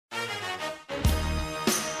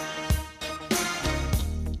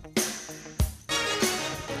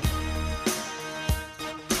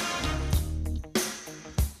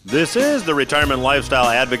This is the Retirement Lifestyle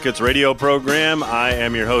Advocates radio program. I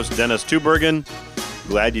am your host, Dennis Tubbergen.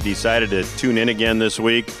 Glad you decided to tune in again this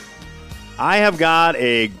week. I have got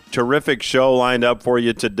a terrific show lined up for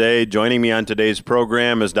you today. Joining me on today's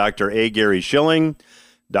program is Dr. A. Gary Schilling.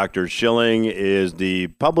 Dr. Schilling is the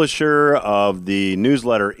publisher of the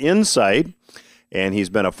newsletter Insight, and he's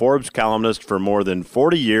been a Forbes columnist for more than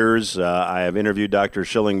 40 years. I have interviewed Dr.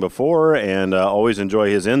 Schilling before and always enjoy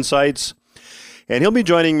his insights. And he'll be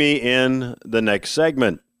joining me in the next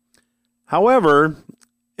segment. However,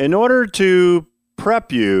 in order to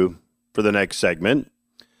prep you for the next segment,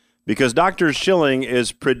 because Dr. Schilling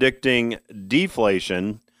is predicting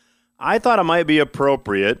deflation, I thought it might be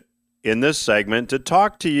appropriate in this segment to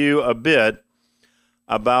talk to you a bit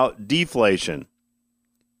about deflation.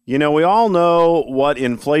 You know, we all know what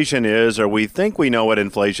inflation is, or we think we know what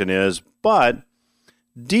inflation is, but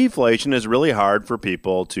deflation is really hard for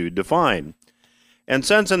people to define. And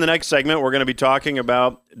since in the next segment we're going to be talking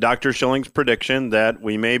about Dr. Schilling's prediction that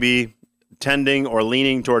we may be tending or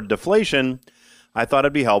leaning toward deflation, I thought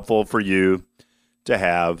it'd be helpful for you to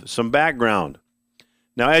have some background.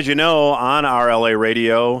 Now, as you know, on RLA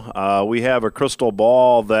Radio, we have a crystal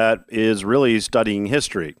ball that is really studying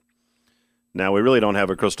history. Now, we really don't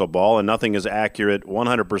have a crystal ball, and nothing is accurate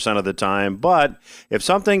 100% of the time, but if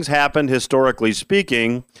something's happened historically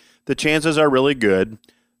speaking, the chances are really good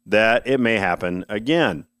that it may happen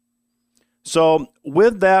again. So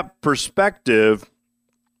with that perspective,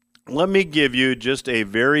 let me give you just a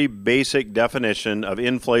very basic definition of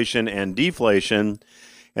inflation and deflation.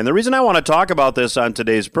 And the reason I want to talk about this on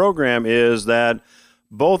today's program is that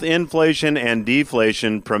both inflation and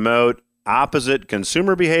deflation promote opposite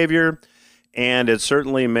consumer behavior, and it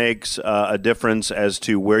certainly makes a difference as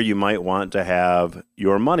to where you might want to have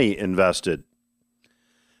your money invested.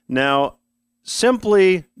 Now,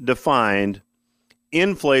 simply defined,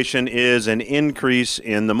 inflation is an increase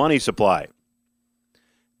in the money supply.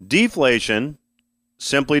 Deflation,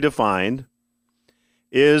 simply defined,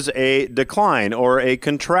 is a decline or a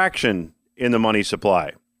contraction in the money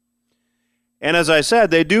supply. And as I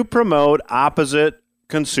said, they do promote opposite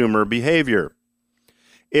consumer behavior.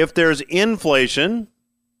 If there's inflation,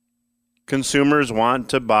 consumers want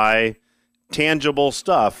to buy tangible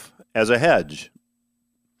stuff as a hedge.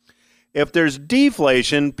 If there's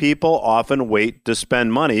deflation, people often wait to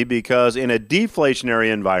spend money because in a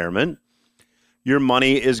deflationary environment, your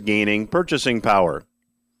money is gaining purchasing power.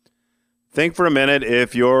 Think for a minute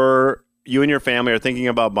if you and your family are thinking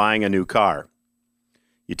about buying a new car.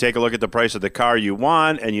 You take a look at the price of the car you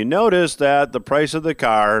want, and you notice that the price of the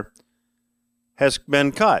car has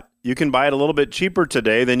been cut. You can buy it a little bit cheaper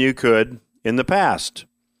today than you could in the past.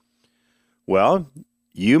 Well,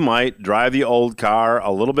 you might drive the old car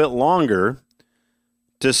a little bit longer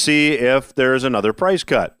to see if there's another price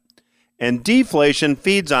cut. And deflation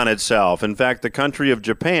feeds on itself. In fact, the country of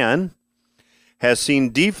Japan has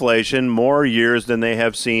seen deflation more years than they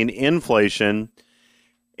have seen inflation.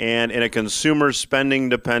 And in a consumer spending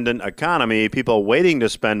dependent economy, people waiting to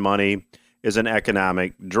spend money is an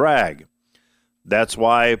economic drag. That's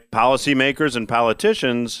why policymakers and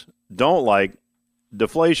politicians don't like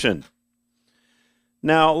deflation.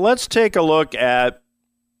 Now, let's take a look at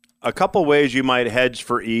a couple ways you might hedge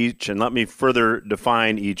for each, and let me further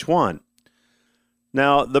define each one.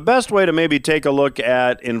 Now, the best way to maybe take a look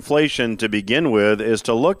at inflation to begin with is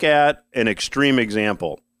to look at an extreme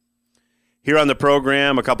example. Here on the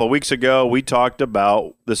program a couple weeks ago, we talked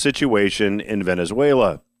about the situation in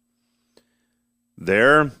Venezuela.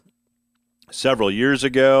 There, several years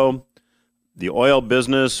ago, the oil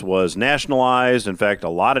business was nationalized. In fact, a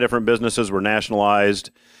lot of different businesses were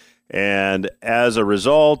nationalized. And as a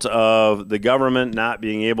result of the government not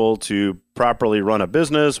being able to properly run a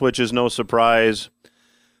business, which is no surprise,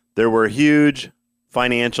 there were huge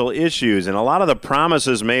financial issues. And a lot of the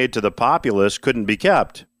promises made to the populace couldn't be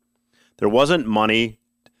kept. There wasn't money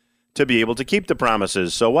to be able to keep the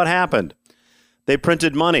promises. So what happened? They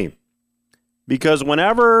printed money. Because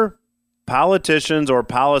whenever politicians or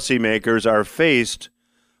policymakers are faced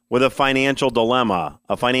with a financial dilemma,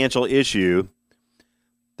 a financial issue,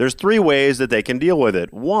 there's three ways that they can deal with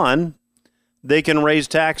it. One, they can raise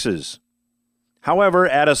taxes. However,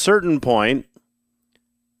 at a certain point,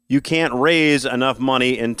 you can't raise enough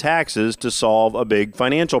money in taxes to solve a big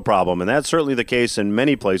financial problem, and that's certainly the case in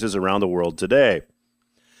many places around the world today.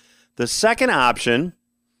 The second option,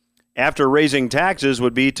 after raising taxes,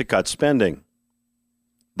 would be to cut spending.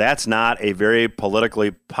 That's not a very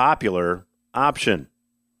politically popular option.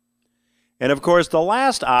 And of course, the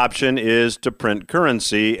last option is to print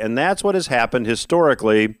currency, and that's what has happened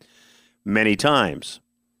historically many times.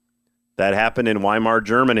 That happened in Weimar,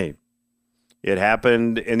 Germany. It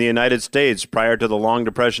happened in the United States prior to the Long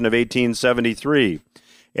Depression of 1873.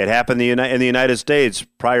 It happened in the United States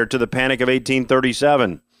prior to the Panic of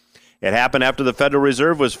 1837. It happened after the Federal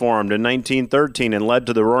Reserve was formed in 1913 and led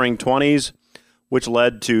to the Roaring Twenties, which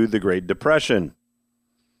led to the Great Depression.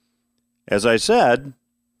 As I said,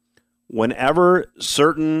 whenever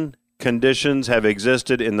certain conditions have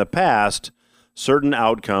existed in the past, certain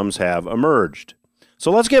outcomes have emerged.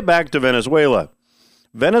 So let's get back to Venezuela.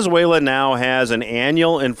 Venezuela now has an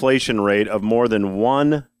annual inflation rate of more than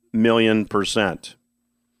 1 million %.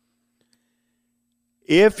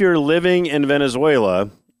 If you're living in Venezuela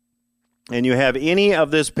and you have any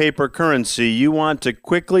of this paper currency, you want to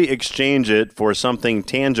quickly exchange it for something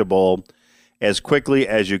tangible as quickly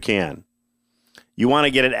as you can. You want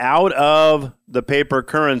to get it out of the paper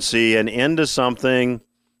currency and into something,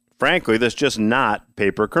 frankly, that's just not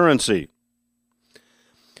paper currency.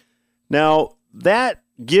 Now, that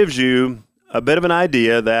gives you a bit of an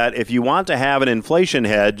idea that if you want to have an inflation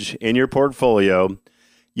hedge in your portfolio,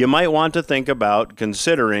 you might want to think about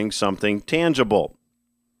considering something tangible.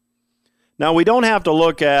 Now, we don't have to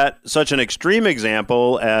look at such an extreme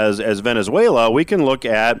example as Venezuela. We can look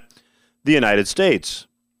at the United States.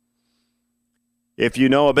 If you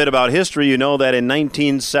know a bit about history, you know that in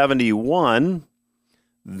 1971,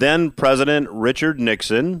 then President Richard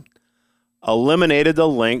Nixon eliminated the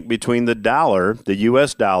link between the dollar, the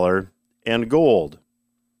U.S. dollar, and gold.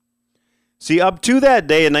 See, up to that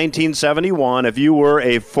day in 1971, if you were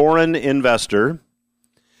a foreign investor,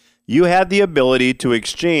 you had the ability to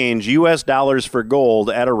exchange U.S. dollars for gold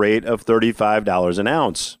at a rate of $35 an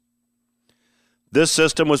ounce. This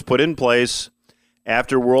system was put in place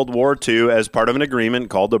after World War II as part of an agreement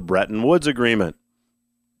called the Bretton Woods Agreement.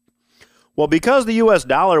 Well, because the U.S.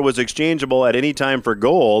 dollar was exchangeable at any time for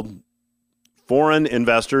gold, foreign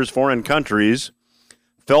investors, foreign countries,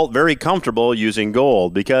 felt very comfortable using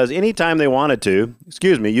gold because anytime they wanted to,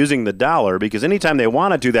 using the dollar, because anytime they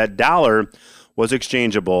wanted to, that dollar was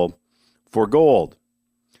exchangeable for gold.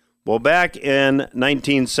 Well, back in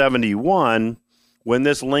 1971, when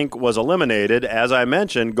this link was eliminated, as I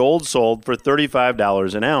mentioned, gold sold for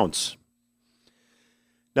 $35 an ounce.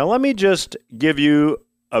 Now, let me just give you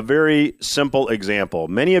a very simple example.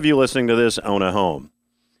 Many of you listening to this own a home.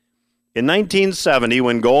 In 1970,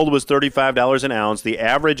 when gold was $35 an ounce, the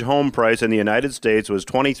average home price in the United States was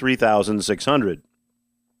 $23,600.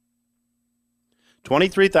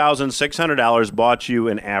 $23,600 bought you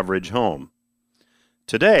an average home.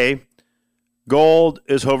 Today, gold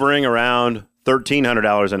is hovering around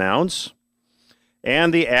 $1,300 an ounce,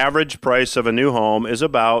 and the average price of a new home is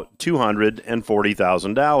about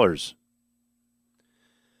 $240,000.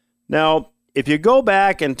 Now, if you go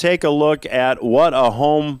back and take a look at what a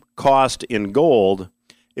home cost in gold,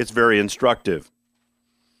 it's very instructive.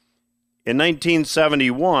 In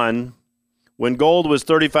 1971, when gold was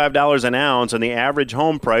 $35 an ounce and the average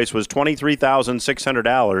home price was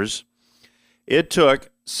 $23,600, it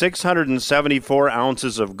took 674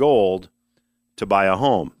 ounces of gold to buy a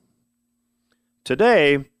home.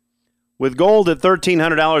 Today, with gold at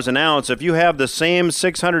 $1,300 an ounce, if you have the same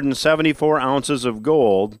 674 ounces of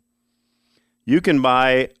gold, you can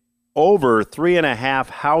buy over 3.5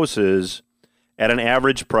 houses at an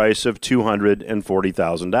average price of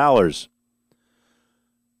 $240,000.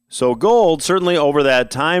 So gold, certainly over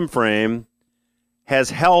that time frame,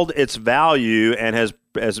 has held its value and has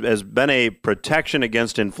been a protection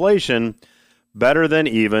against inflation better than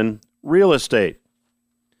even real estate.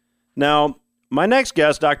 Now, my next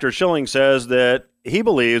guest, Dr. Schilling, says that he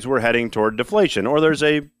believes we're heading toward deflation, or there's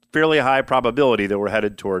a fairly high probability that we're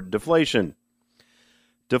headed toward deflation.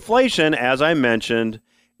 Deflation, as I mentioned,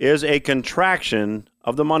 is a contraction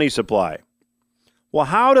of the money supply. Well,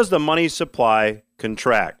 how does the money supply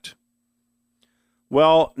contract?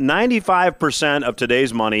 Well, 95% of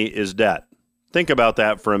today's money is debt. Think about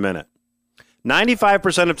that for a minute.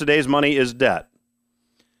 95% of today's money is debt.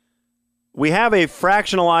 We have a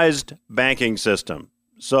fractionalized banking system.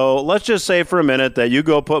 So let's just say for a minute that you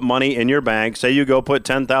go put money in your bank. Say you go put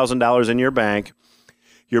 $10,000 in your bank.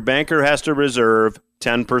 Your banker has to reserve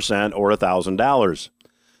 10% or $1,000.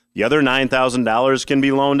 The other $9,000 can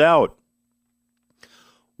be loaned out.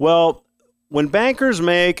 Well, when bankers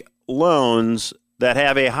make loans that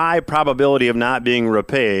have a high probability of not being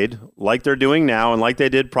repaid, like they're doing now and like they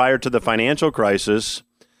did prior to the financial crisis,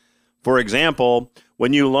 for example,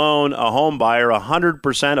 when you loan a home buyer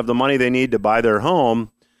 100% of the money they need to buy their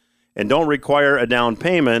home and don't require a down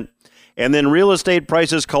payment, and then real estate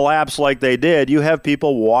prices collapse like they did, you have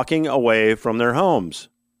people walking away from their homes.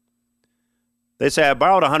 They say, I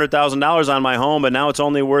borrowed $100,000 on my home, but now it's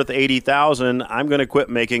only worth $80,000. I'm going to quit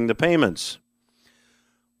making the payments.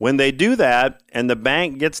 When they do that and the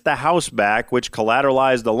bank gets the house back, which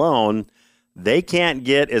collateralized the loan, they can't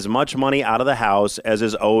get as much money out of the house as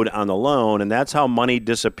is owed on the loan, and that's how money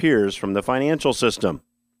disappears from the financial system.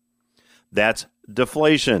 That's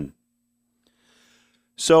deflation.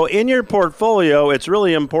 So in your portfolio, it's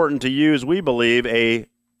really important to use, we believe, a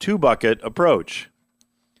two-bucket approach.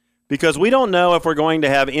 Because we don't know if we're going to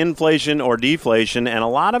have inflation or deflation, and a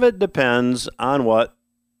lot of it depends on what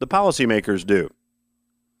the policymakers do.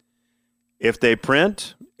 If they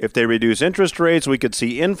print, if they reduce interest rates, we could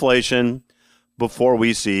see inflation before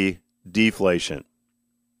we see deflation.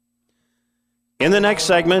 In the next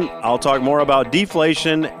segment, I'll talk more about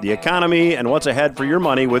deflation, the economy, and what's ahead for your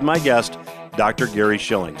money with my guest, Dr. Gary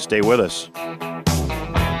Schilling. Stay with us.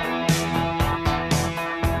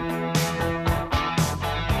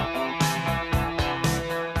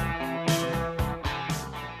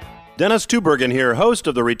 Dennis Tubbergen here, host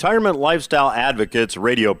of the Retirement Lifestyle Advocates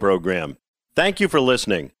radio program. Thank you for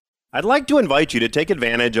listening. I'd like to invite you to take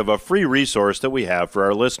advantage of a free resource that we have for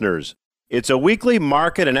our listeners. It's a weekly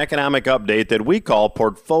market and economic update that we call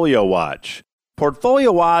Portfolio Watch.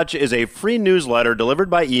 Portfolio Watch is a free newsletter delivered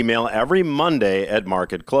by email every Monday at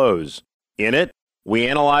market close. In it, we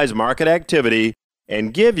analyze market activity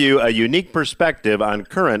and give you a unique perspective on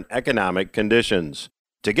current economic conditions.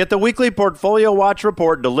 To get the weekly Portfolio Watch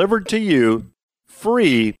report delivered to you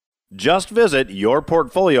free, just visit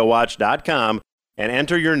yourportfoliowatch.com and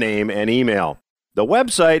enter your name and email. The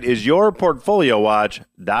website is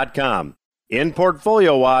yourportfoliowatch.com. In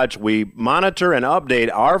Portfolio Watch, we monitor and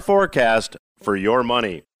update our forecast for your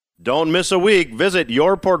money. Don't miss a week. Visit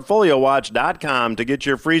yourportfoliowatch.com to get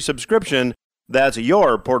your free subscription. That's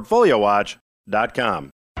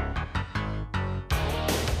yourportfoliowatch.com.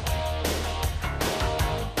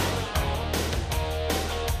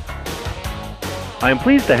 I'm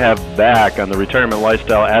pleased to have back on the Retirement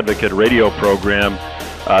Lifestyle Advocate radio program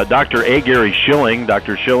Dr. A. Gary Schilling.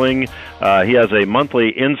 Dr. Schilling, he has a monthly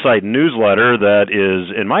insight newsletter that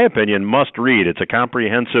is, in my opinion, must read. It's a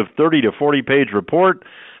comprehensive 30 to 40-page report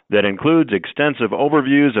that includes extensive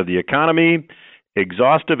overviews of the economy,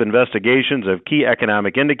 exhaustive investigations of key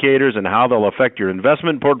economic indicators and how they'll affect your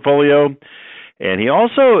investment portfolio. And he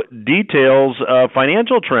also details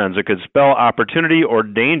financial trends that could spell opportunity or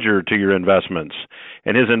danger to your investments.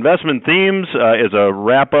 And his investment themes is a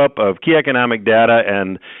wrap-up of key economic data,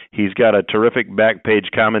 and he's got a terrific back-page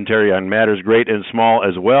commentary on matters great and small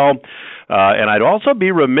as well. And I'd also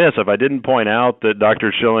be remiss if I didn't point out that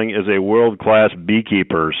Dr. Schilling is a world-class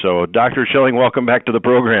beekeeper. So, Dr. Schilling, welcome back to the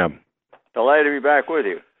program. Delighted to be back with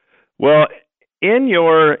you. Well, in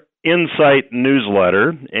your Insight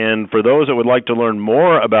newsletter, and for those that would like to learn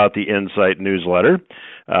more about the Insight newsletter,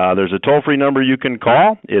 there's a toll-free number you can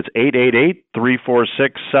call. It's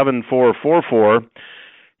 888-346-7444.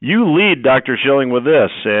 You lead, Dr. Schilling, with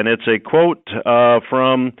this, and it's a quote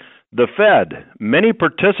from the Fed. Many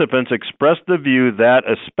participants expressed the view that,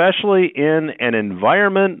 especially in an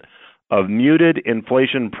environment of muted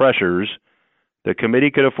inflation pressures, the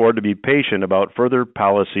committee could afford to be patient about further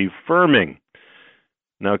policy firming.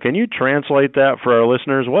 Now, can you translate that for our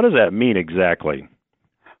listeners? What does that mean exactly?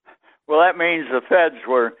 Well, that means the Fed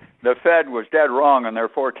was dead wrong on their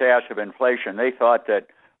forecast of inflation. They thought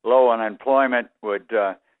that low unemployment would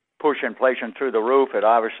push inflation through the roof. It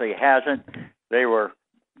obviously hasn't. They were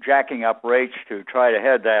jacking up rates to try to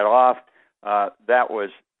head that off. That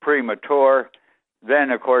was premature.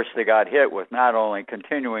 Then, of course, they got hit with not only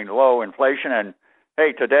continuing low inflation, and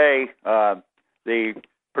hey, today the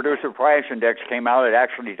Producer Price Index came out. It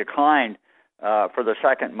actually declined for the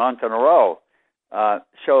second month in a row.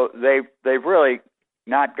 So they've really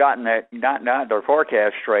not gotten their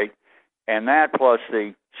forecast straight, and that plus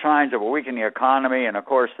the signs of a weakening economy, and of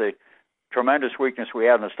course the tremendous weakness we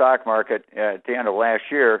had in the stock market at the end of last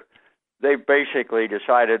year, they've basically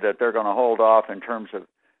decided that they're going to hold off in terms of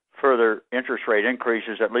further interest rate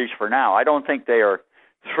increases, at least for now. I don't think they are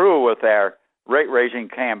through with their rate-raising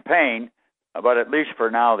campaign, but at least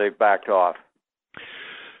for now, they've backed off.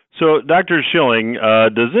 So, Dr. Schilling,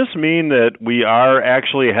 does this mean that we are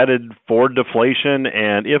actually headed for deflation?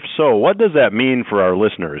 And if so, what does that mean for our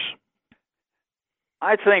listeners?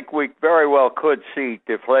 I think we very well could see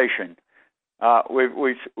deflation.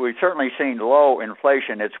 We've certainly seen low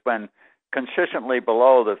inflation. It's been consistently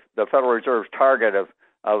below the Federal Reserve's target of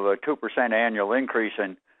a 2% annual increase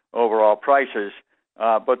in overall prices.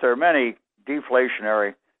 But there are many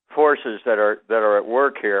deflationary forces that are at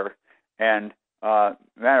work here, and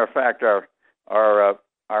matter of fact, our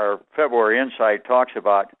February Insight talks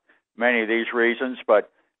about many of these reasons,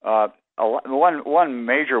 but one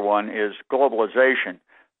major one is globalization.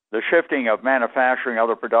 The shifting of manufacturing,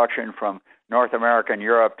 other production from North America and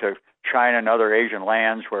Europe to China and other Asian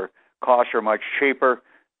lands where costs are much cheaper.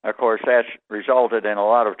 Of course, that's resulted in a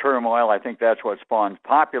lot of turmoil. I think that's what spawned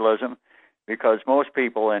populism, because most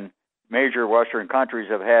people in major Western countries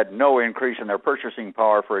have had no increase in their purchasing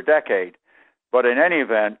power for a decade. But in any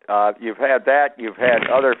event, you've had that. You've had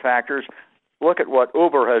other factors. Look at what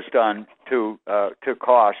Uber has done to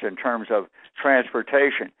costs in terms of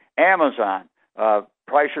transportation. Amazon,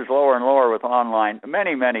 prices lower and lower with online.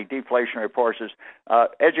 Many deflationary forces.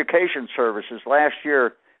 Education services. Last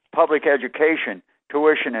year, public education,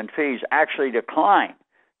 tuition and fees actually declined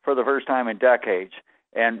for the first time in decades.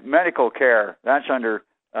 And medical care, that's under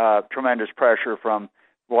tremendous pressure from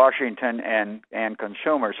Washington and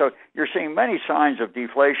consumers. So you're seeing many signs of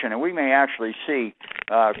deflation, and we may actually see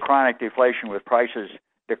chronic deflation with prices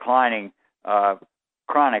declining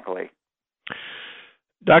chronically.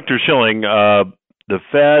 Dr. Schilling, the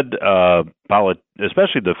Fed,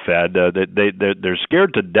 especially the Fed, they're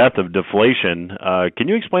scared to death of deflation. Can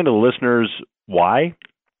you explain to the listeners why?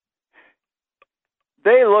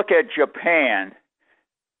 They look at Japan,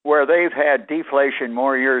 where they've had deflation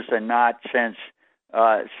more years than not since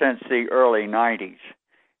the early 90s.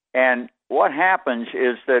 And what happens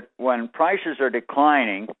is that when prices are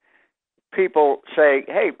declining, people say,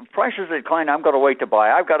 hey, prices are declining, I'm going to wait to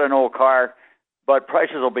buy. I've got an old car, but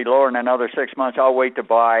prices will be lower in another 6 months. I'll wait to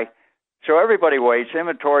buy. So everybody waits.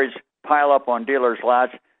 Inventories pile up on dealers'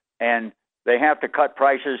 lots, and they have to cut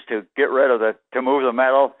prices to get rid of to move the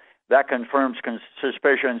metal. That confirms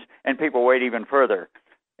suspicions, and people wait even further.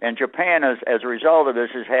 And Japan, as a result of this,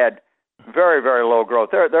 has had very, very low growth.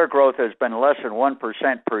 Their growth has been less than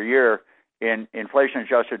 1% per year in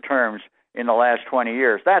inflation-adjusted terms in the last 20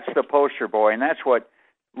 years. That's the poster boy, and that's what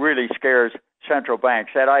really scares central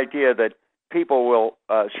banks, that idea that people will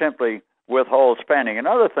simply withhold spending.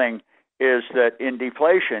 Another thing is that in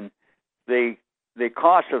deflation, the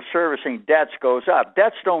cost of servicing debts goes up.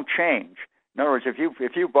 Debts don't change. In other words, if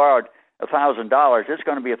you borrowed $1,000, it's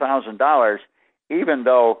going to be $1,000, even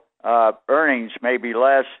though earnings may be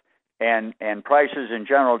less and prices in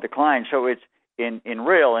general decline. So it's in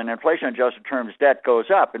inflation-adjusted terms, debt goes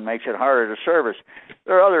up and makes it harder to service.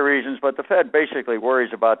 There are other reasons, but the Fed basically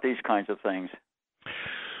worries about these kinds of things.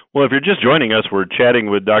 Well, if you're just joining us, we're chatting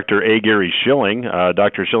with Dr. A. Gary Schilling.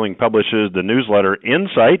 Dr. Schilling publishes the newsletter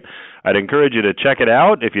Insight. I'd encourage you to check it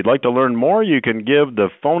out. If you'd like to learn more, you can give the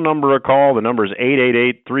phone number a call. The number is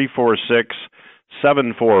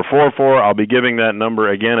 888-346-7444. I'll be giving that number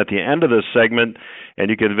again at the end of this segment, and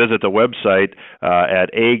you can visit the website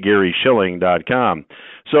at agaryschilling.com.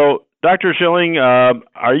 So, Dr. Schilling,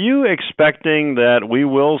 are you expecting that we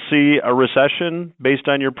will see a recession based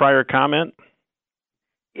on your prior comment?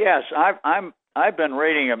 Yes, I've been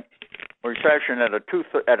rating a recession at a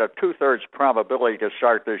two-thirds probability to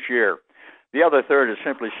start this year. The other third is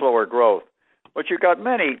simply slower growth. But you've got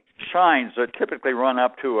many signs that typically run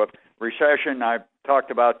up to a recession. I've talked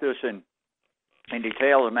about this in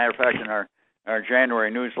detail. As a matter of fact, in our January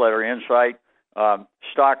newsletter, Insight,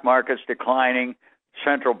 stock markets declining,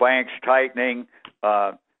 central banks tightening,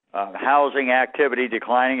 housing activity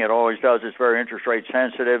declining. It always does. It's very interest rate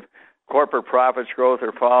sensitive. Corporate profits growth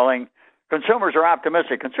are falling. Consumers are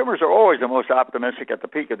optimistic. Consumers are always the most optimistic at the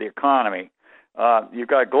peak of the economy. You've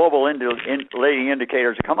got global leading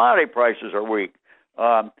indicators. Commodity prices are weak.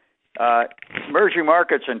 Emerging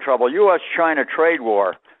markets in trouble. U.S.-China trade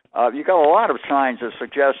war. You've got a lot of signs that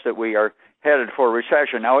suggest that we are headed for a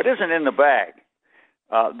recession. Now, it isn't in the bag.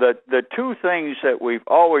 The two things that we've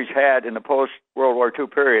always had in the post-World War II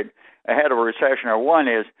period ahead of a recession are, one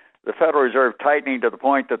is the Federal Reserve tightening to the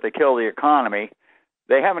point that they kill the economy.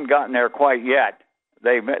 They haven't gotten there quite yet.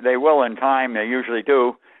 They will in time. They usually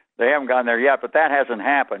do. They haven't gotten there yet, but that hasn't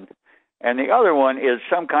happened. And the other one is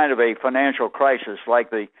some kind of a financial crisis,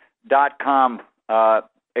 like the dot-com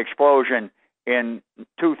explosion in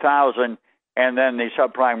 2000 and then the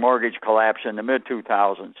subprime mortgage collapse in the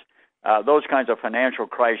mid-2000s. Those kinds of financial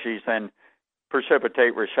crises then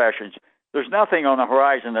precipitate recessions. There's nothing on the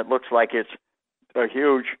horizon that looks like it's a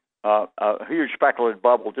huge speculative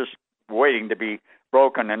bubble just waiting to be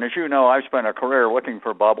broken. And as you know, I've spent a career looking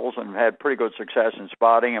for bubbles and had pretty good success in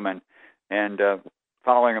spotting them and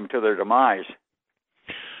following them to their demise.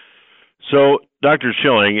 So, Dr.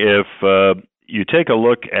 Schilling, if you take a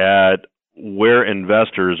look at where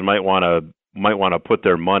investors might want to put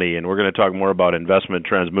their money, and we're going to talk more about investment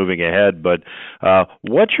trends moving ahead, but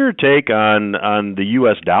what's your take on the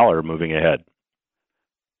U.S. dollar moving ahead?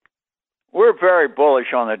 We're very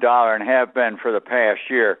bullish on the dollar and have been for the past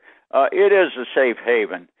year. it is a safe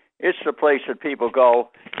haven. It's the place that people go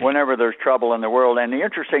whenever there's trouble in the world. And the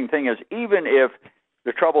interesting thing is, even if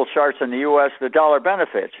the trouble starts in the U.S., the dollar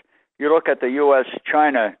benefits. You look at the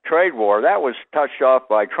U.S.-China trade war, that was touched off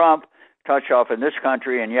by Trump, touched off in this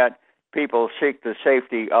country, and yet people seek the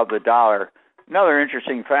safety of the dollar. Another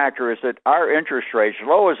interesting factor is that our interest rates,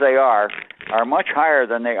 low as they are much higher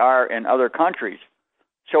than they are in other countries.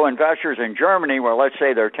 So investors in Germany, where let's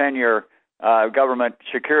say their 10-year government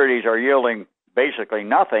securities are yielding basically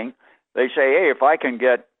nothing, they say, hey, if I can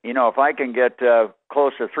get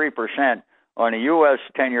close to 3% on a U.S.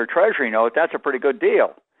 10-year Treasury note, that's a pretty good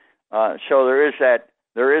deal. So there is that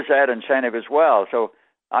incentive as well. So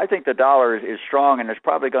I think the dollar is strong, and it's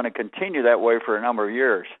probably going to continue that way for a number of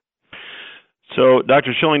years. So,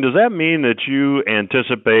 Dr. Schilling, does that mean that you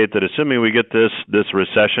anticipate that, assuming we get this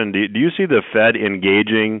recession, do you see the Fed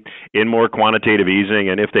engaging in more quantitative easing?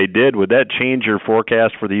 And if they did, would that change your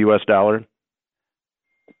forecast for the U.S. dollar?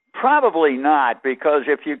 Probably not, because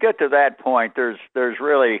if you get to that point, there's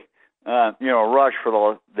really a rush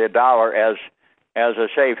for the dollar as a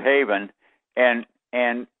safe haven, and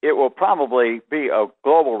it will probably be a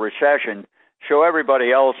global recession. So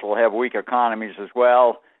everybody else will have weak economies as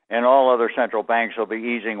well, and all other central banks will be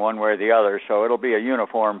easing one way or the other. So it'll be a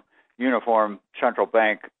uniform central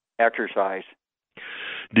bank exercise.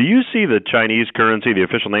 Do you see the Chinese currency, the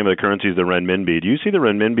official name of the currency is the renminbi? Do you see the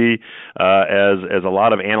renminbi as a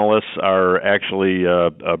lot of analysts are actually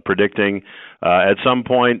predicting at some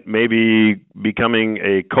point maybe becoming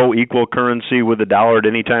a co-equal currency with the dollar at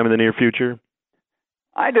any time in the near future?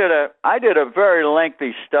 I did a very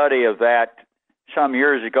lengthy study of that some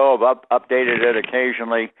years ago. I've updated it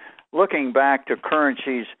occasionally, looking back to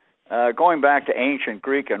currencies, going back to ancient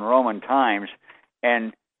Greek and Roman times,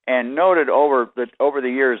 and noted over the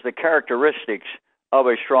years the characteristics of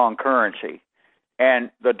a strong currency.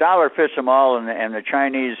 And the dollar fits them all, and the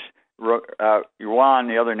Chinese yuan,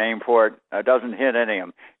 the other name for it, doesn't hit any of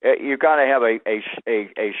them. You've got to have a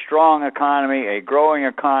strong economy, a growing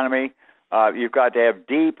economy. You've got to have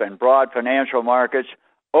deep and broad financial markets,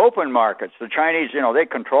 open markets. The Chinese, they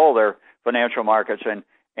control their financial markets, and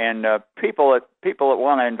people that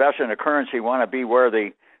want to invest in a currency want to be where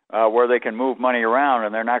they can move money around,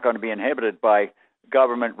 and they're not going to be inhibited by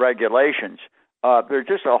government regulations. There's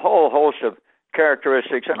just a whole host of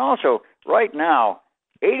characteristics, and also right now,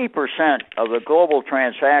 80% of the global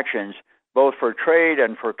transactions, both for trade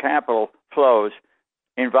and for capital flows,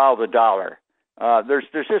 involve the dollar. There's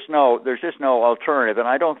just no alternative, and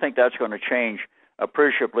I don't think that's going to change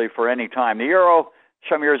appreciably for any time. The euro,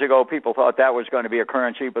 some years ago, people thought that was going to be a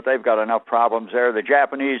currency, but they've got enough problems there. The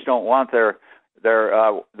Japanese don't want their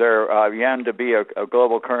yen to be a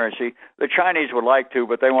global currency. The Chinese would like to,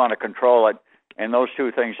 but they want to control it, and those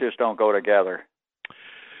two things just don't go together.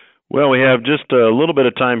 Well, we have just a little bit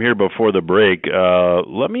of time here before the break.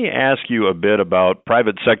 Let me ask you a bit about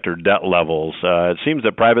private sector debt levels. It seems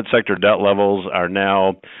that private sector debt levels are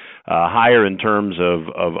now higher in terms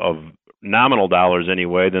of nominal dollars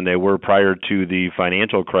anyway than they were prior to the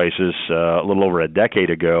financial crisis a little over a decade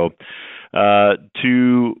ago.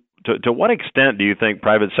 To what extent do you think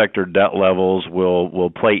private sector debt levels will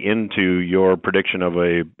play into your prediction of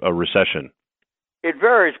a recession? It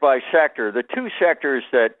varies by sector. The two sectors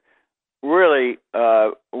that really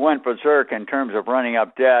went berserk in terms of running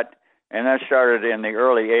up debt, and that started in the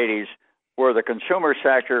early 80s, were the consumer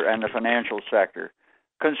sector and the financial sector.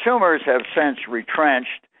 Consumers have since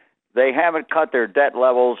retrenched. They haven't cut their debt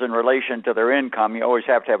levels in relation to their income. You always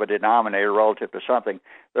have to have a denominator relative to something.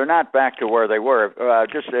 They're not back to where they were.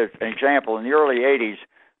 Just as an example, in the early 80s,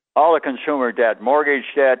 all the consumer debt,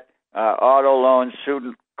 mortgage debt, auto loans,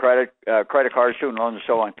 student credit cards, student loans, and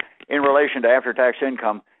so on, in relation to after-tax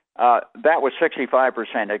income, that was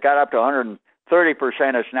 65%. It got up to 130%.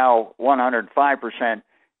 It's now 105%.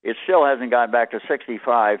 It still hasn't gotten back to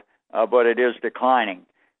 65, but it is declining.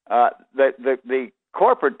 The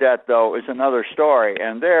corporate debt, though, is another story,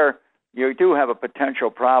 and there you do have a potential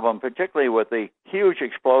problem, particularly with the huge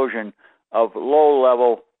explosion of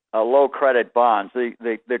low-level, low-credit bonds.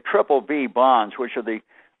 The triple B bonds, which are the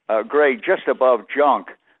grade just above junk,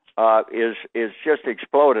 is just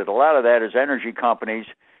exploded. A lot of that is energy companies,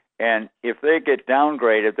 and if they get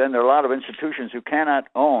downgraded, then there are a lot of institutions who cannot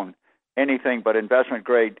own anything but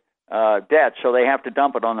investment-grade debt, so they have to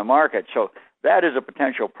dump it on the market. So that is a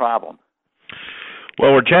potential problem.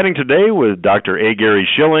 Well, we're chatting today with Dr. A. Gary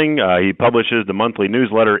Schilling. He publishes the monthly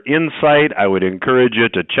newsletter Insight. I would encourage you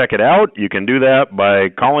to check it out. You can do that by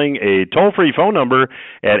calling a toll-free phone number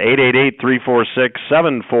at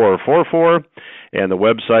 888-346-7444, and the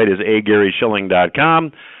website is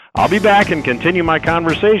agaryschilling.com. I'll be back and continue my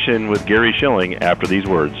conversation with Gary Schilling after these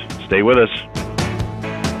words. Stay with us.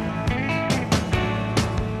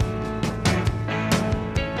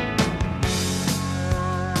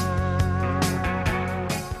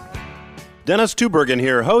 Dennis Tubbergen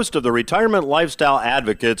here, host of the Retirement Lifestyle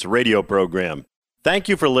Advocates radio program. Thank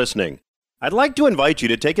you for listening. I'd like to invite you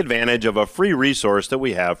to take advantage of a free resource that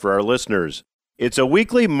we have for our listeners. It's a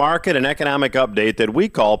weekly market and economic update that we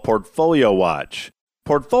call Portfolio Watch.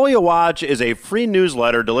 Portfolio Watch is a free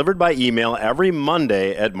newsletter delivered by email every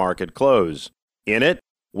Monday at market close. In it,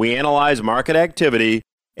 we analyze market activity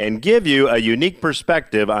and give you a unique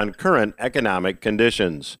perspective on current economic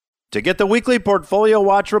conditions. To get the weekly Portfolio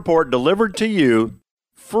Watch report delivered to you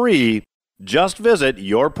free, just visit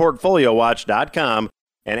yourportfoliowatch.com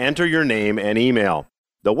and enter your name and email.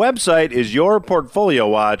 The website is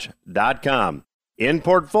yourportfoliowatch.com. In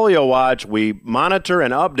Portfolio Watch, we monitor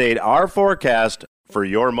and update our forecast for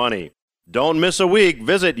your money. Don't miss a week.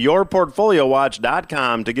 Visit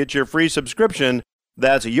yourportfoliowatch.com to get your free subscription.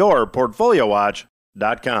 That's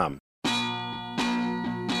yourportfoliowatch.com.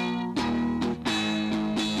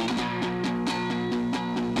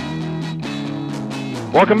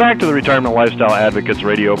 Welcome back to the Retirement Lifestyle Advocates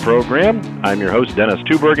radio program. I'm your host, Dennis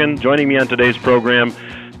Tubbergen. Joining me on today's program,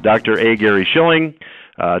 Dr. A. Gary Schilling.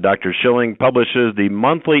 Dr. Schilling publishes the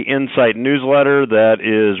monthly Insight newsletter that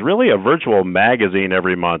is really a virtual magazine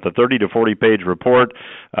every month, a 30 to 40-page report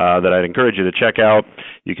that I'd encourage you to check out.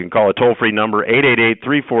 You can call a toll-free number,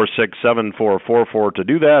 888-346-7444 to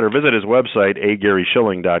do that, or visit his website,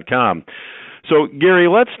 agaryschilling.com. So, Gary,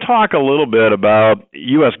 let's talk a little bit about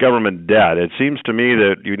U.S. government debt. It seems to me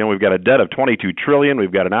that, we've got a debt of $22 trillion,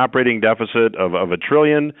 we've got an operating deficit of $1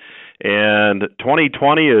 trillion, and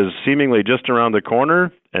 2020 is seemingly just around the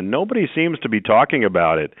corner, and nobody seems to be talking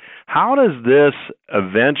about it. How does this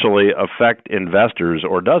eventually affect investors,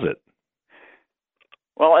 or does it?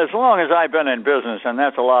 Well, as long as I've been in business, and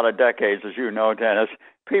that's a lot of decades, as you know, Dennis,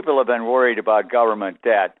 people have been worried about government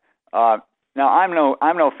debt. Now, I'm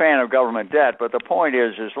no fan of government debt, but the point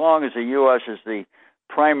is, as long as the U.S. is the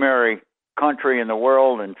primary country in the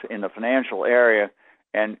world and in the financial area,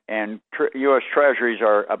 and U.S. Treasuries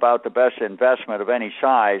are about the best investment of any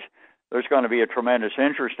size, there's going to be a tremendous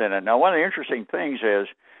interest in it. Now, one of the interesting things is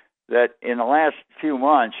that in the last few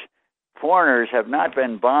months, foreigners have not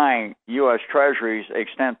been buying U.S. Treasuries to the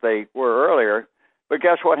extent they were earlier, but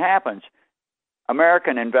guess what happens?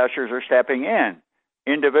 American investors are stepping in.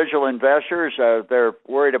 Individual investors, they're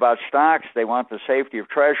worried about stocks. They want the safety of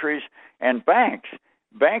treasuries. And banks.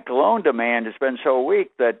 Bank loan demand has been so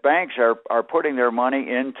weak that banks are putting their money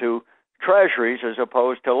into treasuries as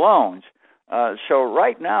opposed to loans. So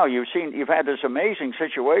right now you've had this amazing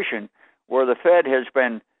situation where the Fed has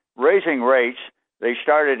been raising rates. They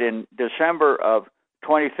started in December of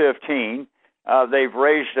 2015. They've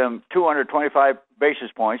raised them 225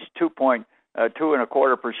 basis points,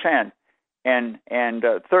 2.25%. And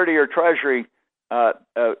 30-year Treasury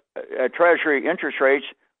interest rates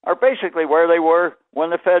are basically where they were when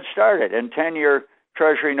the Fed started, and 10-year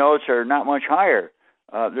Treasury notes are not much higher.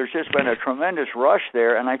 There's just been a tremendous rush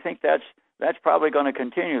there, and I think that's probably going to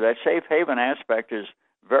continue. That safe haven aspect is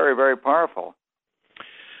very, very powerful.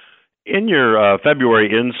 In your February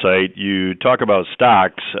Insight, you talk about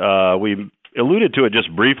stocks. We alluded to it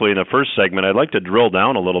just briefly in the first segment. I'd like to drill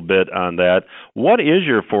down a little bit on that. What is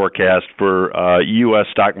your forecast for U.S.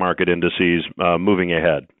 stock market indices moving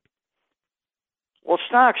ahead? Well,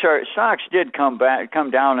 stocks did come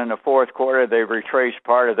down in the fourth quarter. They retraced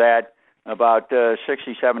part of that, about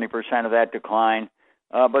 60-70% of that decline,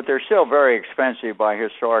 but they're still very expensive by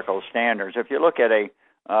historical standards. If you look at a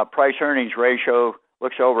price-earnings ratio,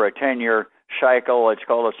 looks over a 10-year cycle, it's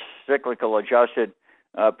called a cyclical adjusted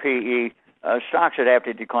PE. Stocks would have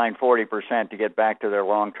to decline 40% to get back to their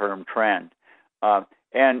long-term trend. So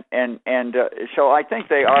I think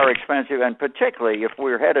they are expensive, and particularly if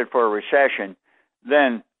we're headed for a recession,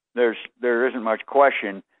 then there isn't much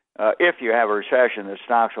question. If you have a recession, the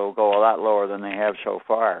stocks will go a lot lower than they have so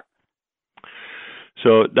far.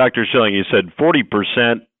 So, Dr. Schilling, you said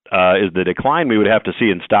 40% is the decline we would have to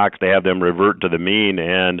see in stocks to have them revert to the mean,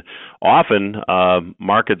 and often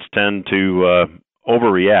markets tend to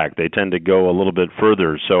overreact. They tend to go a little bit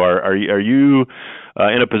further. So are you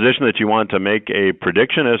in a position that you want to make a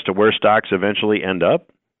prediction as to where stocks eventually end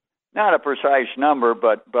up? Not a precise number,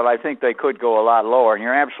 but I think they could go a lot lower. And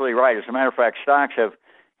you're absolutely right. As a matter of fact, stocks have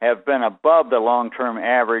been above the long-term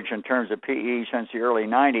average in terms of PE since the early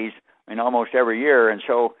 90s in almost every year. And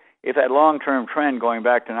so if that long-term trend going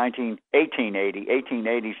back to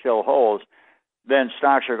 1880 still holds, then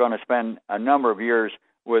stocks are going to spend a number of years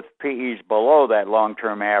with PEs below that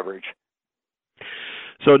long-term average.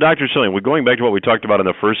 So, Dr. Schilling, we're going back to what we talked about in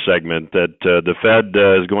the first segment, that the Fed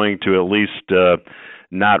is going to at least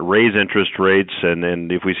not raise interest rates,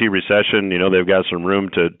 and if we see recession, they've got some room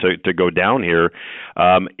to go down here.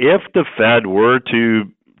 If the Fed were to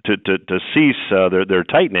cease their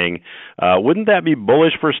tightening, wouldn't that be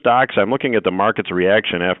bullish for stocks? I'm looking at the market's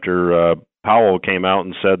reaction after Powell came out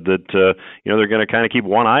and said that they're going to kind of keep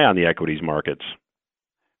one eye on the equities markets.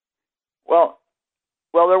 Well,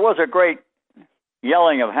 there was a great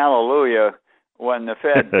yelling of hallelujah when the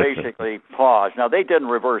Fed basically paused. Now, they didn't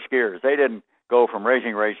reverse gears. They didn't go from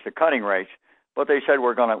raising rates to cutting rates, but they said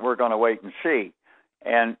we're going to wait and see.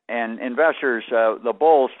 And investors, the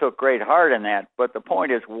bulls took great heart in that. But the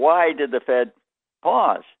point is, why did the Fed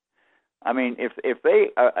pause? I mean, if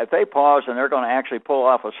they pause and they're going to actually pull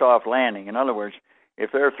off a soft landing, in other words,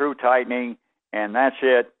 if they're through tightening and that's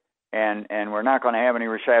it, and we're not going to have any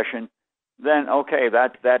recession, then okay,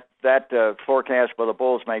 that forecast by the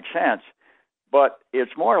bulls makes sense. But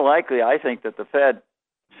it's more likely, I think, that the Fed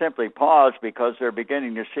simply paused because they're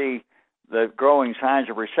beginning to see the growing signs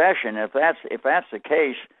of recession. If that's the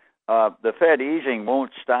case, the Fed easing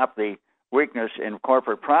won't stop the weakness in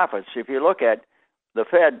corporate profits. If you look at the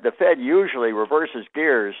Fed usually reverses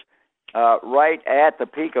gears right at the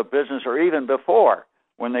peak of business or even before,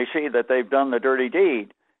 when they see that they've done the dirty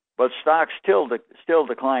deed. But stocks still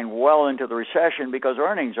decline well into the recession because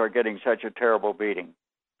earnings are getting such a terrible beating.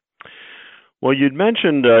 Well, you'd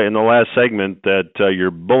mentioned in the last segment that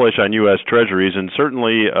you're bullish on U.S. Treasuries, and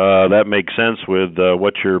certainly that makes sense with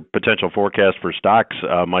what your potential forecast for stocks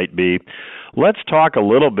might be. Let's talk a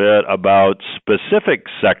little bit about specific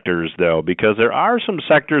sectors, though, because there are some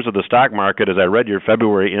sectors of the stock market, as I read your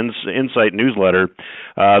February Insight newsletter,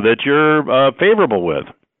 that you're favorable with.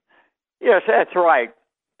 Yes, that's right.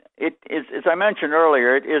 It is, as I mentioned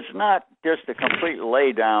earlier, it is not just a complete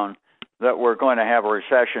laydown that we're going to have a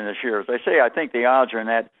recession this year. As I say, I think the odds are in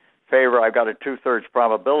that favor. I've got a 2/3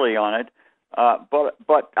 probability on it,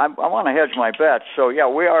 but I want to hedge my bets. So yeah,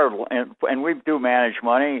 we are, and we do manage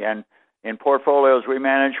money, and in portfolios we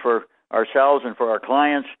manage for ourselves and for our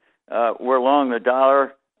clients. We're long the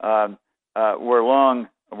dollar. We're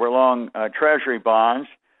long Treasury bonds,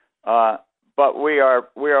 but we are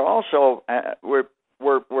also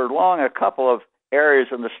we're long a couple of areas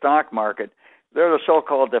in the stock market. They're the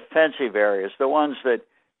so-called defensive areas, the ones that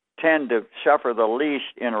tend to suffer the least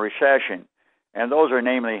in a recession, and those are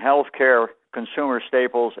namely healthcare, consumer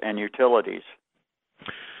staples, and utilities.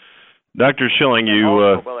 Dr. Schilling,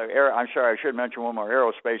 I'm sorry, I should mention one more: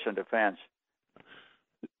 aerospace and defense.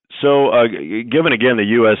 So, given again the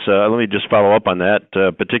U.S., let me just follow up on that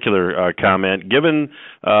particular comment. Given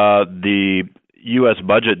the U.S.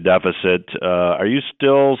 budget deficit, are you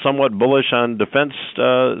still somewhat bullish on defense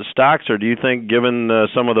stocks, or do you think, given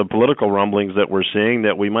some of the political rumblings that we're seeing,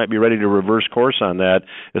 that we might be ready to reverse course on that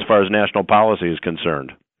as far as national policy is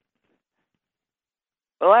concerned?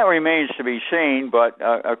 Well, that remains to be seen, but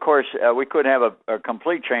of course, we could have a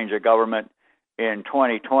complete change of government in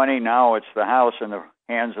 2020. Now it's the House in the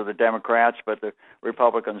hands of the Democrats, but the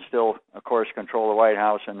Republicans still, of course, control the White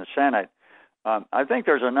House and the Senate. I think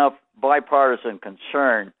there's enough bipartisan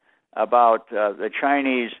concern about the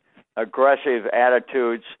Chinese aggressive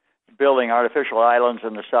attitudes, building artificial islands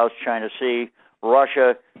in the South China Sea,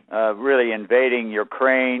 Russia really invading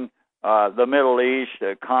Ukraine, the Middle East,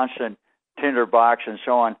 constant tinderbox, and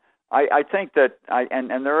so on. I think that,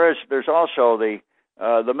 there's also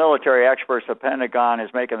the military experts. The Pentagon is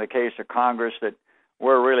making the case to Congress that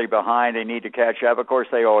we're really behind. They need to catch up. Of course,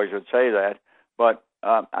 they always would say that, but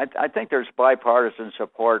I think there's bipartisan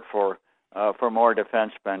support for more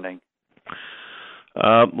defense spending.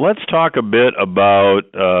 Let's talk a bit about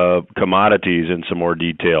commodities in some more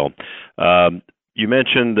detail. You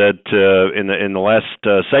mentioned that in the last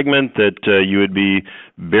segment that you would be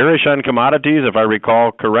bearish on commodities, if I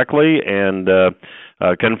recall correctly, and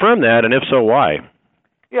confirm that, and if so, why?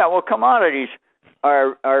 Yeah, well, commodities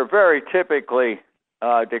are very typically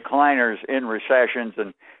decliners in recessions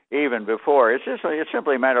and even before. It's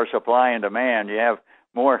simply a matter of supply and demand. You have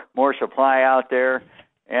more supply out there,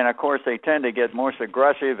 and of course they tend to get most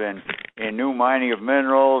aggressive in new mining of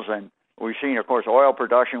minerals, and we've seen, of course, oil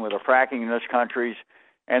production with the fracking in this country,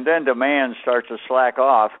 and then demand starts to slack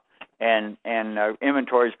off, and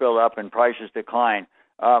inventories build up and prices decline.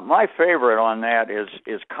 My favorite on that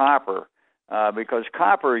is copper, because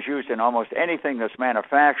copper is used in almost anything that's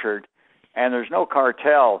manufactured, and there's no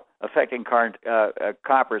cartel affecting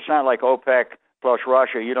copper. It's not like OPEC plus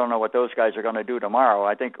Russia. You don't know what those guys are going to do tomorrow.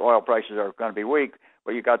 I think oil prices are going to be weak,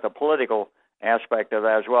 but you got the political aspect of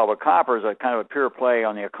that as well. But copper is a kind of a pure play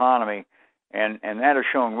on the economy, and that has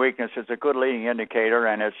shown weakness. It's a good leading indicator,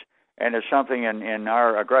 and it's something in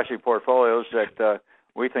our aggressive portfolios that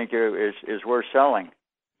we think is worth selling.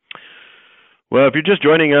 Well, if you're just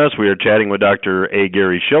joining us, we are chatting with Dr. A.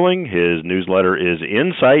 Gary Shilling. His newsletter is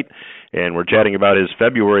Insight, and we're chatting about his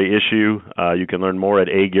February issue. You can learn more at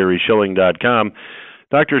agaryshilling.com.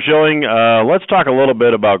 Dr. Shilling, let's talk a little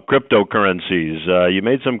bit about cryptocurrencies. You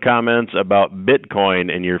made some comments about Bitcoin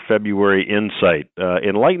in your February Insight.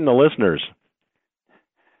 Enlighten the listeners.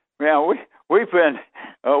 Yeah, we've been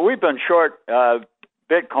short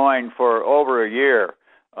Bitcoin for over a year.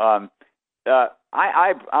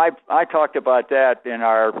 I talked about that in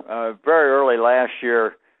our very early last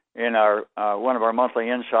year in our one of our monthly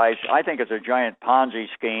insights. I think it's a giant Ponzi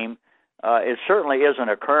scheme. It certainly isn't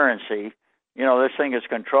a currency. You know, this thing is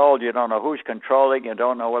controlled. You don't know who's controlling. You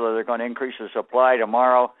don't know whether they're going to increase the supply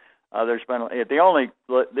tomorrow. There's been the only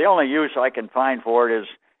use I can find for it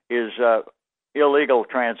is illegal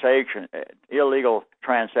transactions.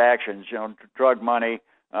 You know, drug money,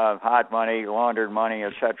 hot money, laundered money,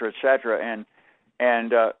 et cetera,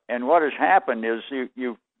 and what has happened is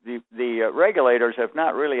the regulators have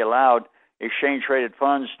not really allowed exchange traded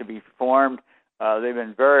funds to be formed. They've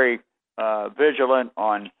been very vigilant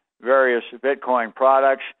on various Bitcoin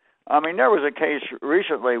products. I mean, there was a case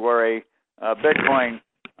recently where a Bitcoin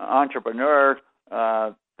entrepreneur,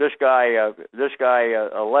 this guy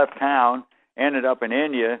left town, ended up in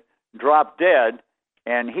India, dropped dead,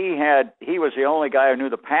 and he was the only guy who knew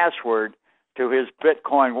the password to his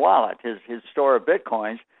Bitcoin wallet, his store of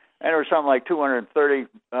Bitcoins, and there was something like $230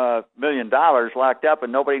 million locked up,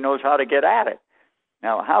 and nobody knows how to get at it.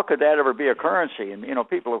 Now, how could that ever be a currency? And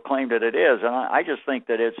people have claimed that it is, and I just think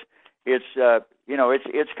that it's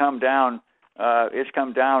come down. It's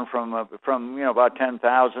come down from about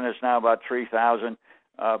 10,000. It's now about 3,000.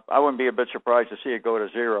 I wouldn't be a bit surprised to see it go to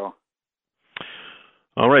zero.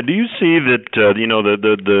 All right. Do you see that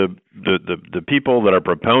the people that are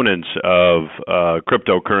proponents of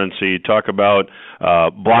cryptocurrency talk about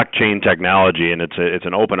blockchain technology, and it's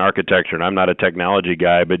an open architecture? And I'm not a technology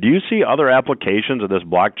guy, but do you see other applications of this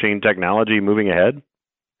blockchain technology moving ahead?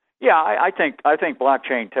 Yeah, I think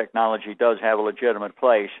blockchain technology does have a legitimate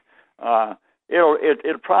place.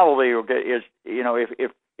 It probably will get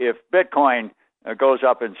if Bitcoin goes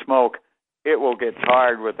up in smoke, it will get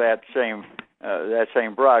tarred with that same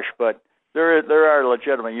brush, but there are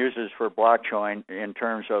legitimate uses for blockchain in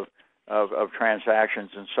terms of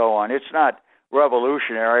transactions and so on. It's not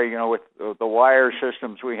revolutionary, with the wire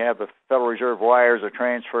systems we have, the Federal Reserve wires, the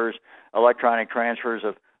transfers, electronic transfers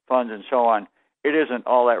of funds and so on. It isn't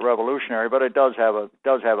all that revolutionary, but it does have a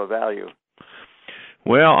value.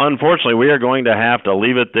 Well, unfortunately, we are going to have to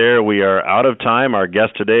leave it there. We are out of time. Our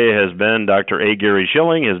guest today has been Dr. A. Gary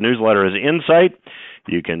Shilling. His newsletter is Insight.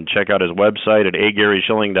 You can check out his website at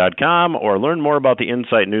agaryshilling.com or learn more about the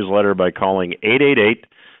Insight newsletter by calling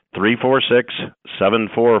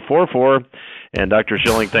 888-346-7444. And Dr.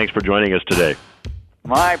 Shilling, thanks for joining us today.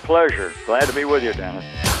 My pleasure. Glad to be with you, Dennis.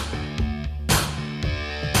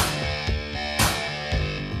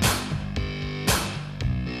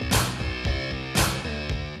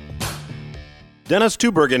 Dennis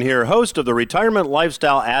Tubbergen here, host of the Retirement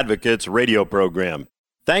Lifestyle Advocates radio program.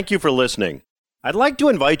 Thank you for listening. I'd like to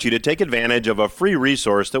invite you to take advantage of a free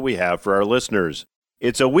resource that we have for our listeners.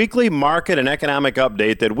 It's a weekly market and economic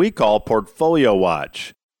update that we call Portfolio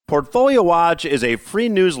Watch. Portfolio Watch is a free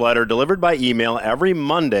newsletter delivered by email every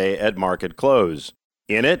Monday at market close.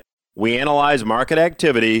 In it, we analyze market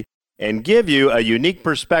activity and give you a unique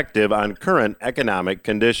perspective on current economic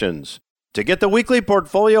conditions. To get the weekly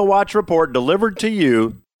Portfolio Watch report delivered to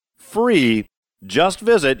you free, just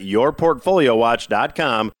visit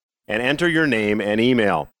yourportfoliowatch.com and enter your name and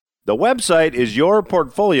email. The website is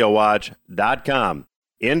yourportfoliowatch.com.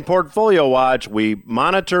 In Portfolio Watch, we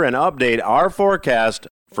monitor and update our forecast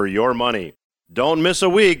for your money. Don't miss a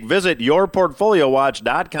week. Visit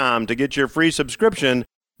yourportfoliowatch.com to get your free subscription.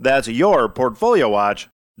 That's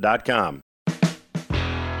yourportfoliowatch.com.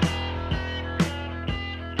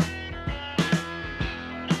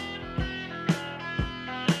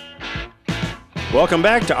 Welcome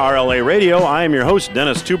back to RLA Radio. I am your host,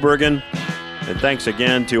 Dennis Tubbergen, and thanks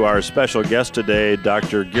again to our special guest today,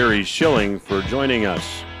 Dr. Gary Shilling, for joining us.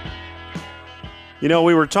 We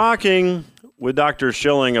were talking with Dr.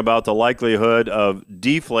 Shilling about the likelihood of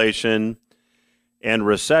deflation and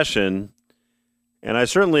recession, and I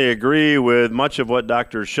certainly agree with much of what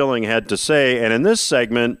Dr. Shilling had to say, and in this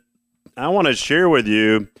segment, I want to share with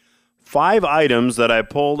you 5 items that I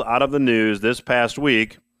pulled out of the news this past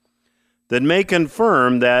week that may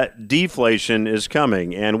confirm that deflation is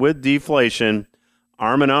coming. And with deflation,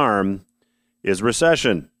 arm in arm, is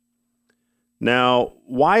recession. Now,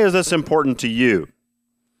 why is this important to you?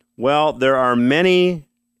 Well, there are many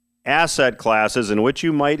asset classes in which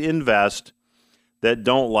you might invest that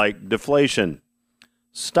don't like deflation.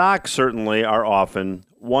 Stocks certainly are often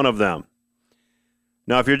one of them.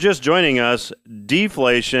 Now, if you're just joining us,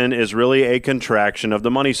 deflation is really a contraction of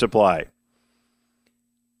the money supply.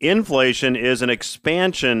 Inflation is an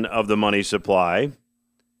expansion of the money supply,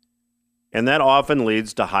 and that often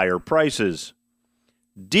leads to higher prices.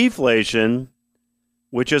 Deflation,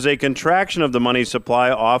 which is a contraction of the money supply,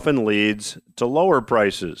 often leads to lower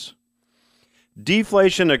prices.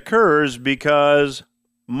 Deflation occurs because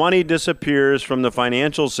money disappears from the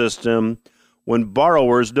financial system when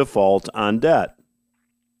borrowers default on debt.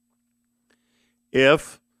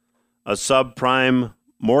 If a subprime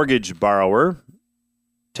mortgage borrower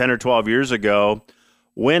 10 or 12 years ago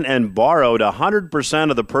went and borrowed 100%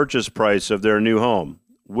 of the purchase price of their new home,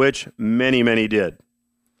 which many, many did,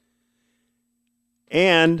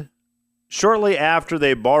 and shortly after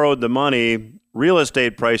they borrowed the money, real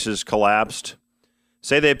estate prices collapsed.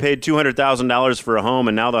 Say they paid $200,000 for a home,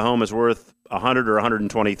 and now the home is worth $100,000 or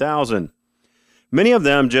 $120,000. Many of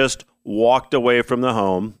them just walked away from the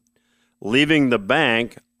home, leaving the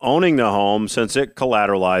bank owning the home since it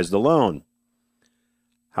collateralized the loan.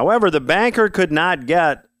 However, the banker could not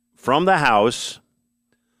get from the house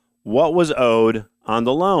what was owed on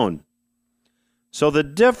the loan. So the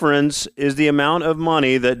difference is the amount of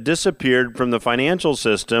money that disappeared from the financial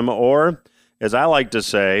system, or, as I like to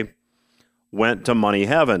say, went to money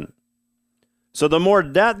heaven. So the more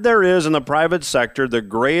debt there is in the private sector, the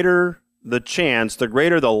greater the chance, the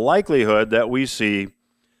greater the likelihood that we see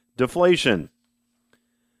deflation.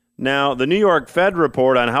 Now, the New York Fed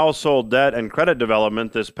report on household debt and credit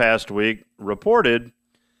development this past week reported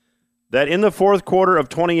that in the fourth quarter of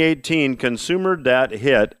 2018, consumer debt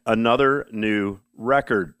hit another new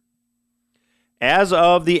record. As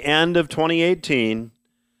of the end of 2018,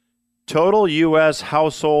 total U.S.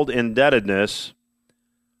 household indebtedness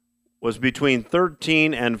was between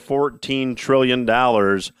 $13 and $14 trillion,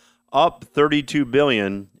 up $32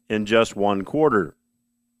 billion in just one quarter.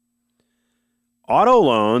 Auto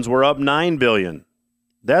loans were up $9 billion.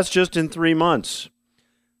 That's just in 3 months.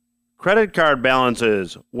 Credit card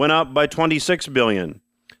balances went up by $26 billion.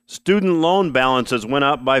 Student loan balances went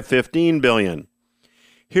up by $15 billion.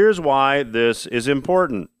 Here's why this is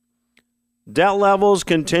important. Debt levels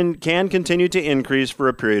can continue to increase for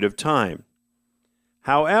a period of time.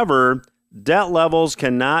 However, debt levels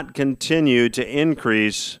cannot continue to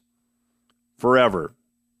increase forever.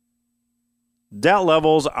 Debt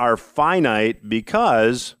levels are finite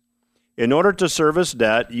because in order to service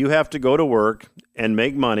debt, you have to go to work and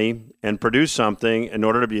make money and produce something in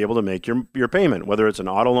order to be able to make your payment, whether it's an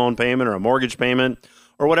auto loan payment or a mortgage payment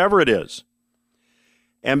or whatever it is.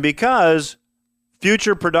 And because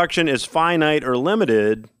future production is finite or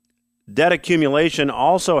limited, debt accumulation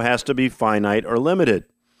also has to be finite or limited.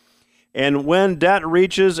 And when debt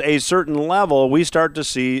reaches a certain level, we start to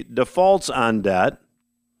see defaults on debt.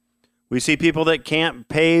 We see people that can't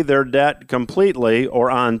pay their debt completely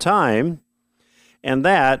or on time, and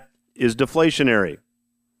that is deflationary.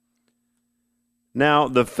 Now,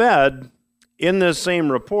 the Fed, in this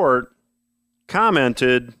same report,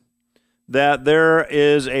 commented that there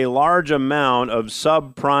is a large amount of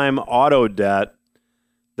subprime auto debt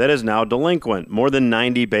that is now delinquent, more than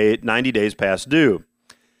 90 days past due.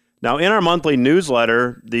 Now, in our monthly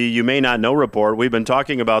newsletter, the You May Not Know report, we've been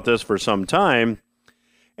talking about this for some time.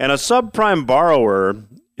 And a subprime borrower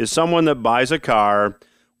is someone that buys a car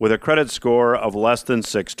with a credit score of less than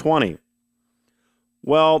 620.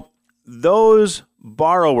 Well, those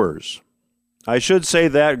borrowers, I should say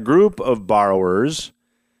that group of borrowers,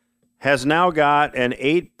 has now got an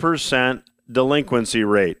 8% delinquency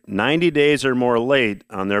rate, 90 days or more late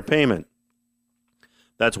on their payment.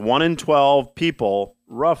 That's 1 in 12 people,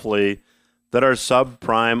 roughly, that are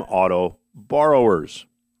subprime auto borrowers.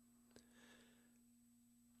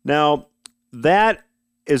 Now, that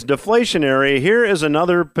is deflationary. Here is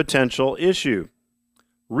another potential issue.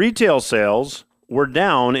 Retail sales were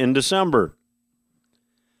down in December.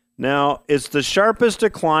 Now, it's the sharpest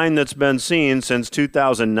decline that's been seen since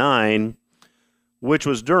 2009, which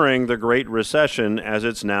was during the Great Recession, as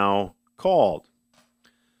it's now called.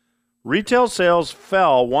 Retail sales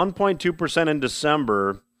fell 1.2% in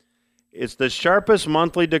December. It's the sharpest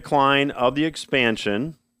monthly decline of the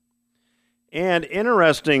expansion. And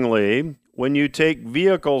interestingly, when you take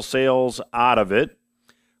vehicle sales out of it,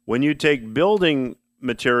 when you take building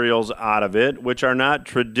materials out of it, which are not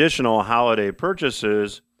traditional holiday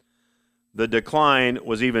purchases, the decline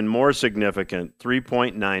was even more significant,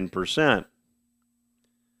 3.9%.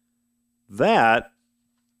 That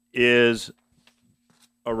is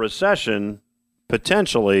a recession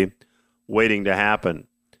potentially waiting to happen.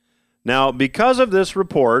 Now, because of this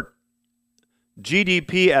report,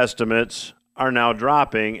 GDP estimates are now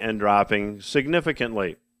dropping and dropping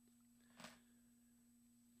significantly.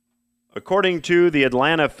 According to the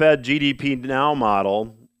Atlanta Fed GDP Now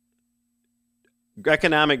model,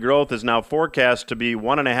 economic growth is now forecast to be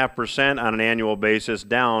 1.5% on an annual basis,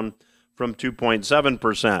 down from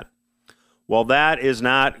 2.7%. While that is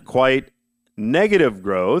not quite negative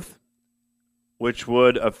growth, which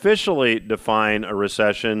would officially define a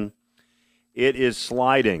recession, it is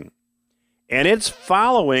sliding. And it's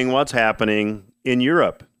following what's happening in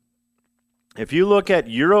Europe. If you look at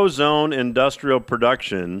Eurozone industrial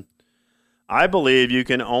production, I believe you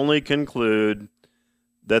can only conclude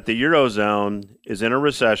that the Eurozone is in a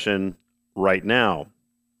recession right now.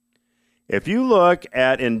 If you look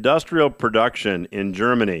at industrial production in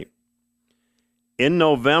Germany, in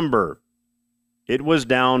November, it was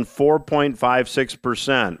down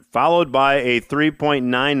 4.56%, followed by a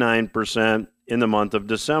 3.99% in the month of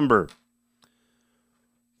December.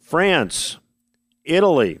 France,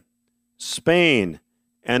 Italy, Spain,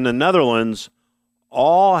 and the Netherlands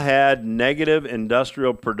all had negative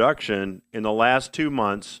industrial production in the last 2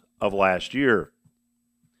 months of last year.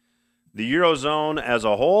 The Eurozone as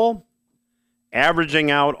a whole,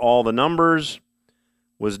 averaging out all the numbers,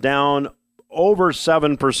 was down over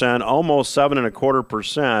 7%, almost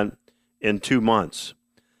 7.25% in 2 months.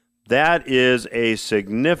 That is a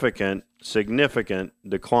significant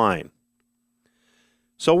decline.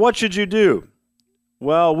 So what should you do?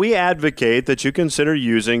 Well, we advocate that you consider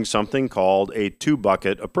using something called a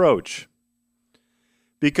two-bucket approach.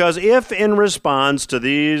 Because if in response to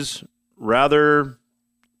these rather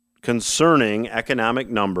concerning economic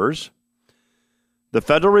numbers, the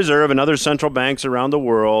Federal Reserve and other central banks around the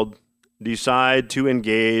world decide to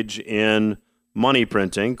engage in money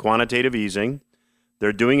printing, quantitative easing,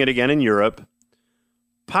 they're doing it again in Europe,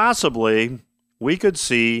 possibly we could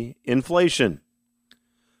see inflation.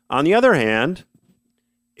 On the other hand,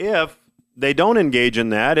 if they don't engage in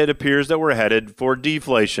that, it appears that we're headed for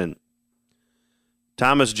deflation.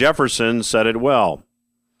 Thomas Jefferson said it well.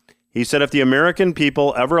 He said, if the American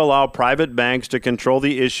people ever allow private banks to control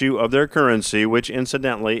the issue of their currency, which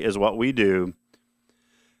incidentally is what we do,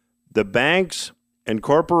 the banks and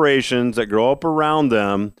corporations that grow up around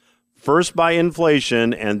them, first by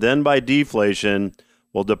inflation and then by deflation,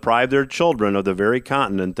 will deprive their children of the very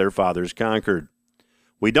continent their fathers conquered.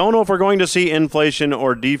 We don't know if we're going to see inflation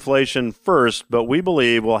or deflation first, but we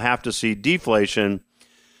believe we'll have to see deflation.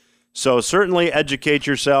 So certainly educate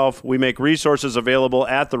yourself. We make resources available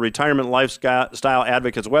at the Retirement Lifestyle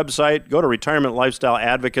Advocates website. Go to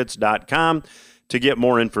retirementlifestyleadvocates.com to get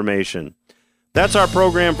more information. That's our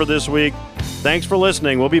program for this week. Thanks for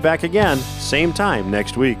listening. We'll be back again, same time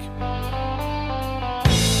next week.